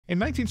In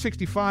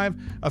 1965,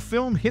 a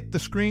film hit the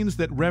screens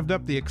that revved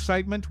up the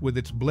excitement with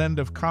its blend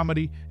of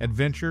comedy,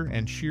 adventure,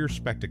 and sheer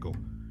spectacle.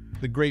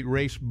 The Great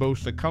Race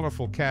boasts a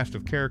colorful cast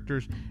of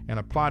characters and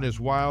a plot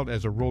as wild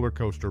as a roller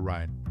coaster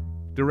ride.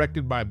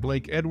 Directed by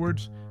Blake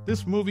Edwards,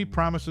 this movie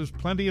promises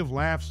plenty of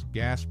laughs,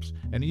 gasps,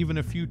 and even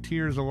a few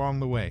tears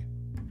along the way.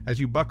 As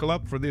you buckle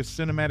up for this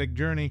cinematic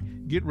journey,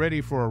 get ready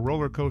for a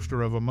roller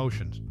coaster of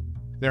emotions.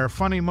 There are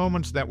funny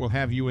moments that will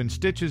have you in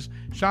stitches,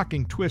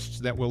 shocking twists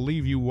that will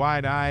leave you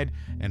wide-eyed,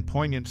 and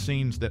poignant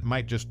scenes that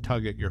might just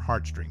tug at your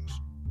heartstrings.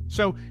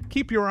 So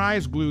keep your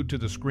eyes glued to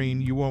the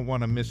screen. You won't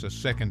want to miss a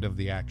second of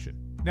the action.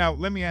 Now,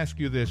 let me ask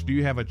you this. Do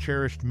you have a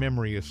cherished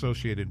memory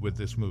associated with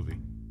this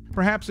movie?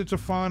 Perhaps it's a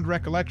fond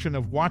recollection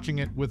of watching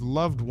it with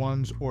loved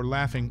ones or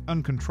laughing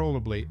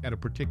uncontrollably at a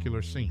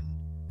particular scene.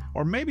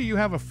 Or maybe you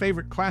have a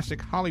favorite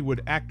classic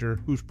Hollywood actor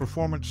whose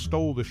performance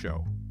stole the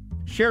show.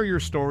 Share your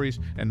stories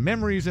and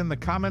memories in the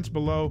comments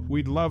below.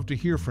 We'd love to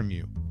hear from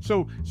you.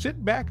 So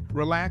sit back,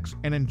 relax,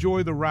 and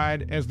enjoy the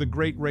ride as the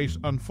Great Race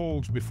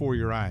unfolds before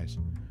your eyes.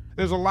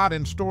 There's a lot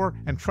in store,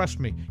 and trust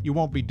me, you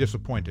won't be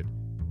disappointed.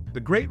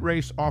 The Great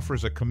Race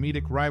offers a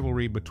comedic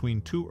rivalry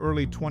between two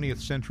early 20th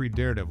century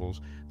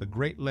daredevils, the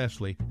Great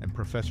Leslie and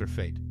Professor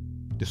Fate.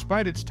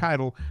 Despite its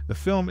title, the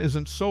film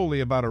isn't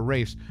solely about a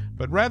race,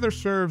 but rather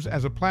serves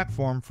as a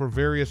platform for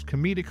various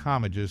comedic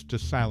homages to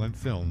silent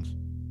films.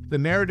 The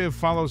narrative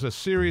follows a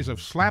series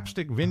of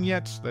slapstick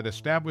vignettes that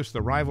establish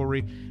the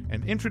rivalry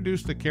and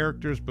introduce the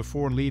characters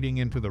before leading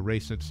into the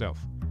race itself.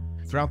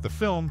 Throughout the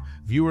film,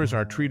 viewers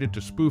are treated to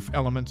spoof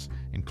elements,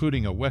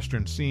 including a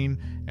western scene,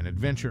 an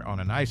adventure on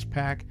an ice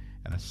pack,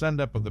 and a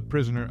send-up of the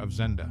prisoner of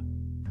Zenda.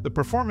 The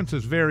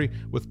performances vary,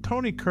 with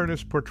Tony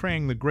Curtis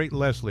portraying the Great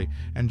Leslie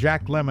and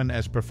Jack Lemmon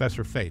as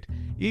Professor Fate,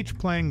 each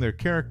playing their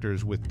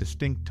characters with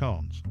distinct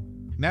tones.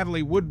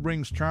 Natalie Wood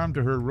brings charm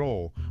to her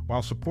role,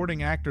 while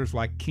supporting actors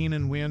like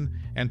Keenan, Wynn,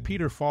 and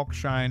Peter Falk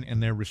shine in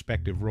their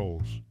respective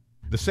roles.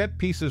 The set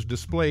pieces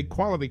display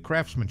quality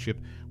craftsmanship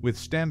with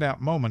standout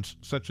moments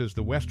such as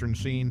the western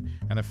scene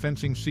and a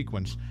fencing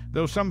sequence,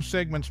 though some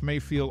segments may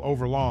feel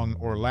overlong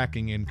or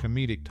lacking in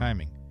comedic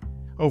timing.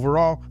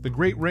 Overall, The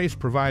Great Race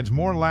provides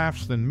more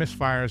laughs than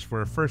misfires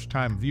for a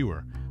first-time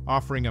viewer,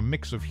 offering a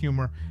mix of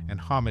humor and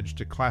homage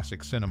to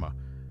classic cinema.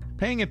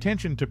 Paying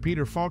attention to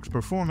Peter Falk's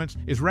performance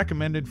is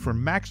recommended for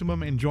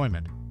maximum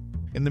enjoyment.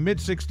 In the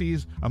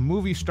mid-60s, a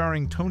movie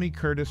starring Tony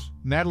Curtis,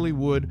 Natalie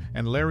Wood,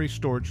 and Larry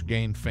Storch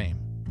gained fame.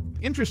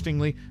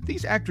 Interestingly,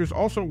 these actors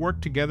also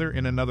worked together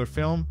in another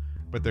film,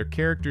 but their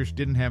characters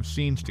didn't have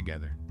scenes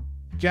together.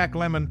 Jack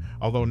Lemmon,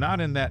 although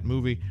not in that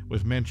movie,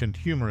 was mentioned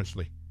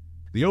humorously.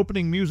 The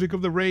opening music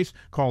of the race,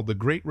 called The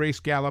Great Race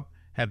Gallop,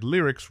 had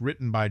lyrics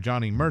written by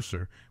Johnny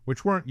Mercer,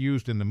 which weren't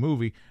used in the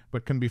movie,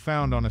 but can be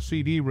found on a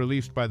CD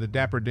released by the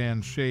Dapper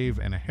Dan's Shave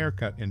and a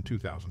Haircut in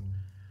 2000.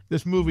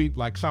 This movie,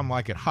 like Some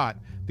Like It Hot,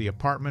 The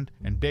Apartment,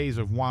 and Days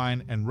of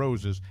Wine and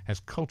Roses, has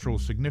cultural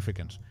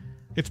significance.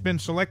 It's been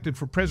selected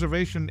for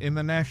preservation in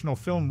the National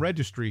Film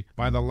Registry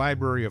by the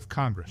Library of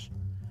Congress.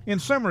 In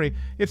summary,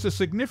 it's a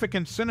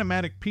significant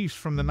cinematic piece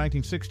from the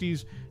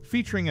 1960s,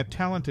 featuring a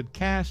talented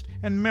cast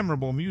and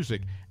memorable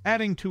music,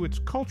 adding to its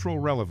cultural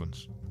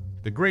relevance.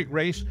 The Great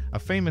Race, a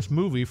famous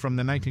movie from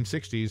the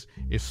 1960s,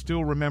 is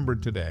still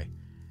remembered today.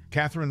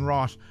 Catherine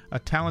Ross, a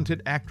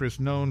talented actress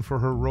known for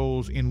her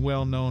roles in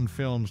well-known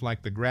films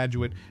like The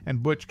Graduate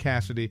and Butch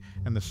Cassidy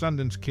and The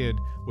Sundance Kid,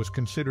 was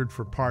considered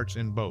for parts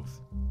in both.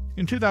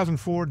 In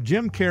 2004,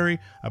 Jim Carrey,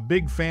 a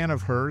big fan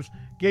of hers,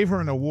 gave her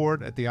an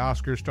award at the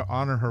Oscars to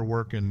honor her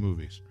work in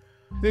movies.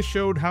 This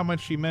showed how much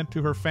she meant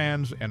to her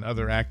fans and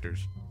other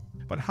actors.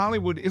 But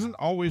Hollywood isn't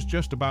always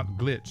just about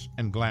glitz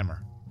and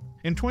glamour.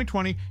 In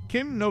 2020,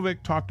 Kim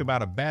Novak talked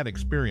about a bad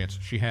experience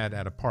she had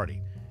at a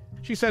party.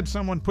 She said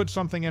someone put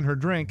something in her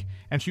drink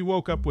and she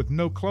woke up with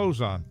no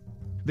clothes on.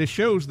 This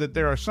shows that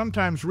there are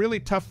sometimes really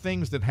tough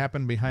things that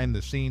happen behind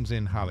the scenes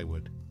in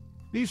Hollywood.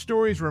 These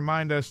stories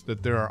remind us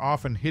that there are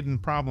often hidden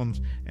problems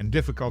and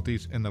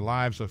difficulties in the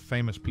lives of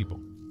famous people.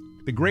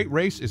 The Great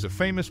Race is a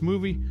famous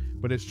movie,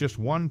 but it's just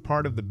one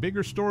part of the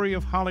bigger story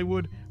of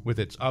Hollywood with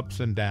its ups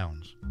and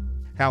downs.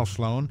 Hal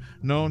Sloan,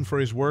 known for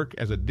his work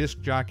as a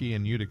disc jockey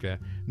in Utica,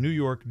 New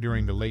York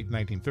during the late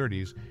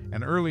 1930s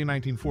and early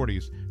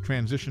 1940s,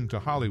 transitioned to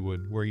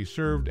Hollywood, where he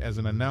served as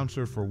an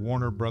announcer for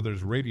Warner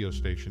Brothers radio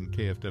station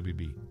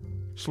KFWB.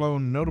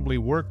 Sloan notably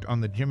worked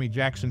on The Jimmy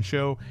Jackson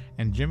Show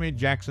and Jimmy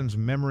Jackson's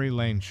Memory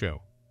Lane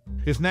Show.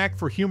 His knack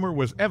for humor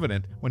was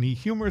evident when he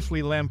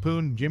humorously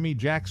lampooned Jimmy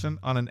Jackson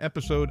on an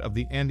episode of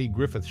The Andy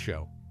Griffith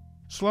Show.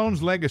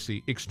 Sloan's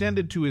legacy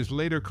extended to his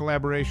later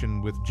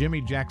collaboration with Jimmy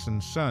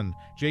Jackson's son,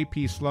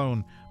 J.P.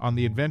 Sloan, on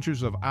the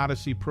Adventures of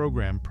Odyssey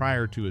program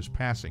prior to his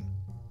passing.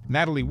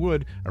 Natalie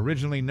Wood,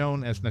 originally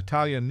known as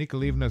Natalia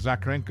Nikolaevna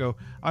Zakharenko,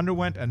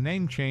 underwent a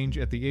name change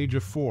at the age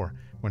of 4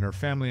 when her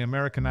family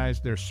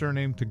Americanized their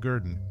surname to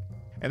Gurdon.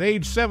 At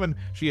age 7,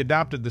 she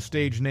adopted the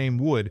stage name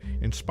Wood,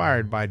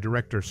 inspired by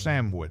director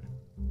Sam Wood.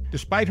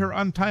 Despite her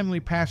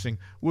untimely passing,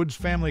 Wood's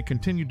family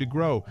continued to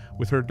grow,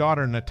 with her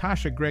daughter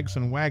Natasha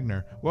Gregson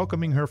Wagner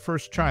welcoming her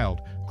first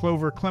child,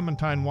 Clover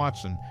Clementine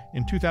Watson,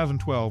 in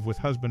 2012 with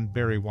husband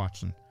Barry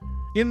Watson.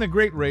 In The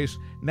Great Race,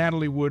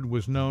 Natalie Wood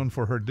was known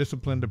for her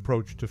disciplined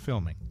approach to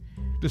filming.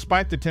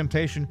 Despite the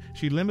temptation,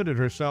 she limited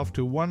herself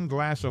to 1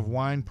 glass of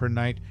wine per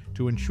night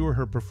to ensure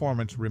her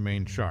performance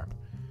remained sharp.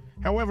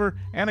 However,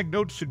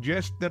 anecdotes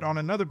suggest that on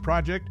another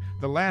project,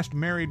 The Last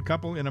Married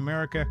Couple in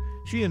America,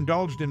 she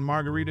indulged in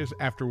margaritas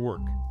after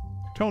work.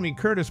 Tony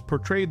Curtis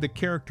portrayed the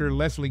character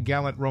Leslie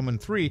Gallant Roman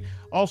III,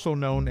 also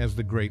known as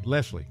the Great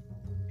Leslie.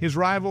 His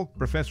rival,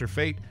 Professor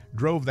Fate,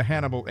 drove the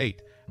Hannibal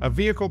 8, a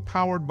vehicle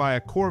powered by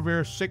a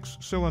Corvair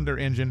 6-cylinder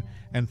engine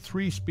and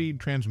 3-speed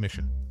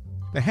transmission.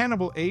 The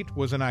Hannibal 8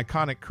 was an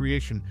iconic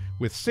creation,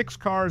 with 6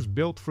 cars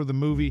built for the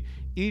movie,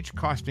 each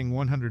costing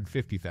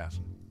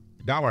 $150,000.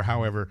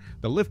 However,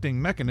 the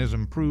lifting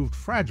mechanism proved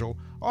fragile,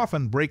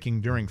 often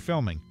breaking during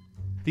filming.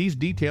 These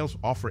details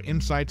offer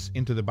insights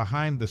into the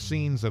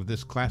behind-the-scenes of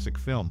this classic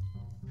film.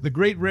 The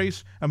Great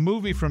Race, a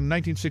movie from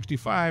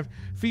 1965,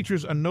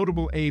 features a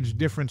notable age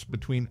difference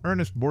between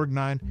Ernest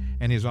Borgnine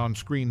and his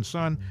on-screen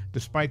son,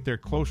 despite their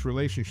close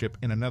relationship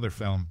in another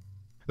film.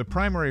 The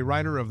primary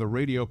writer of the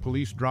radio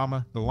police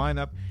drama, The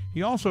Lineup,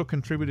 he also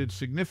contributed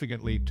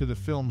significantly to the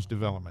film's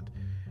development.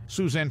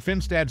 Suzanne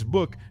Finstad's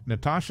book,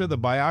 Natasha, the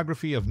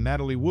Biography of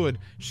Natalie Wood,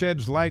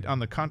 sheds light on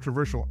the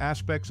controversial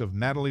aspects of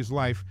Natalie's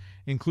life,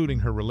 including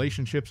her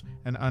relationships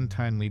and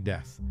untimely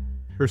death.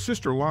 Her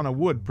sister Lana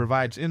Wood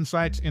provides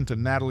insights into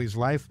Natalie's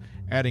life,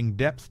 adding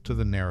depth to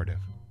the narrative.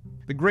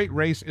 The Great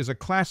Race is a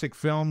classic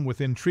film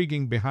with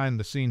intriguing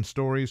behind-the-scenes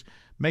stories,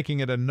 making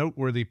it a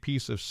noteworthy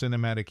piece of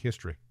cinematic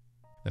history.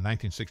 The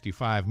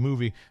 1965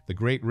 movie, The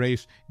Great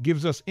Race,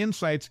 gives us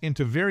insights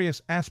into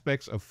various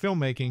aspects of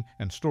filmmaking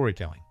and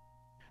storytelling.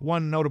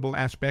 One notable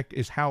aspect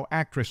is how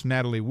actress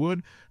Natalie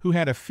Wood, who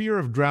had a fear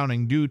of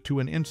drowning due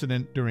to an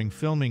incident during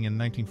filming in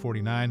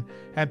 1949,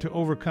 had to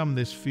overcome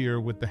this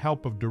fear with the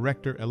help of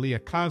director Elia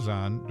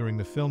Kazan during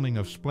the filming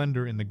of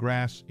Splendor in the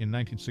Grass in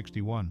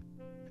 1961.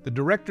 The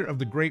director of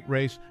The Great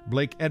Race,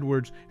 Blake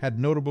Edwards, had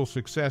notable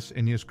success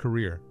in his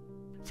career.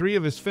 3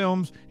 of his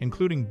films,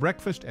 including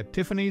Breakfast at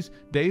Tiffany's,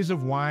 Days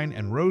of Wine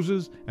and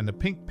Roses, and The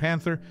Pink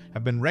Panther,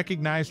 have been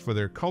recognized for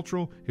their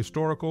cultural,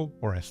 historical,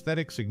 or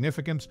aesthetic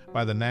significance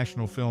by the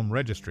National Film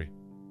Registry.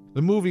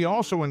 The movie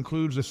also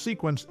includes a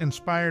sequence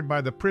inspired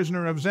by The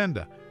Prisoner of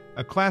Zenda,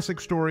 a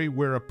classic story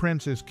where a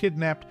prince is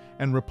kidnapped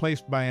and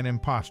replaced by an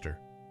imposter.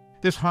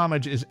 This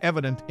homage is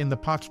evident in the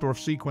Pottsdorf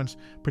sequence,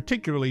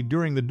 particularly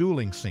during the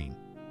dueling scene.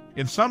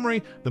 In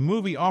summary, the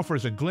movie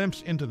offers a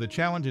glimpse into the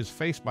challenges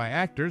faced by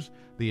actors,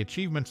 the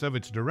achievements of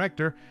its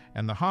director,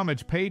 and the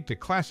homage paid to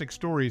classic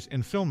stories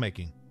in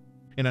filmmaking.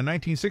 In a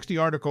 1960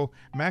 article,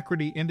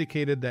 Macready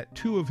indicated that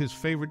 2 of his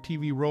favorite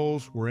TV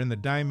roles were in The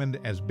Diamond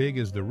as Big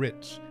as the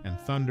Ritz and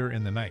Thunder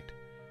in the Night.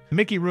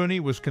 Mickey Rooney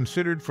was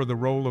considered for the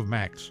role of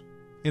Max.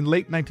 In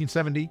late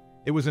 1970,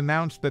 it was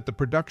announced that the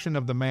production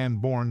of The Man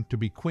Born to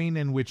be Queen,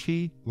 in which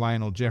he,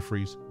 Lionel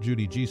Jeffries,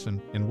 Judy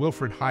Geeson, and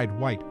Wilfred Hyde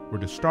White were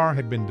to star,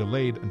 had been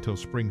delayed until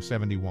spring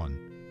 '71,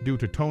 due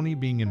to Tony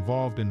being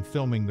involved in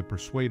filming The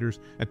Persuaders,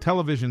 a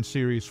television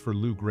series for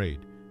Lou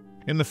Grade.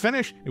 In the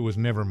finish, it was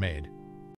never made.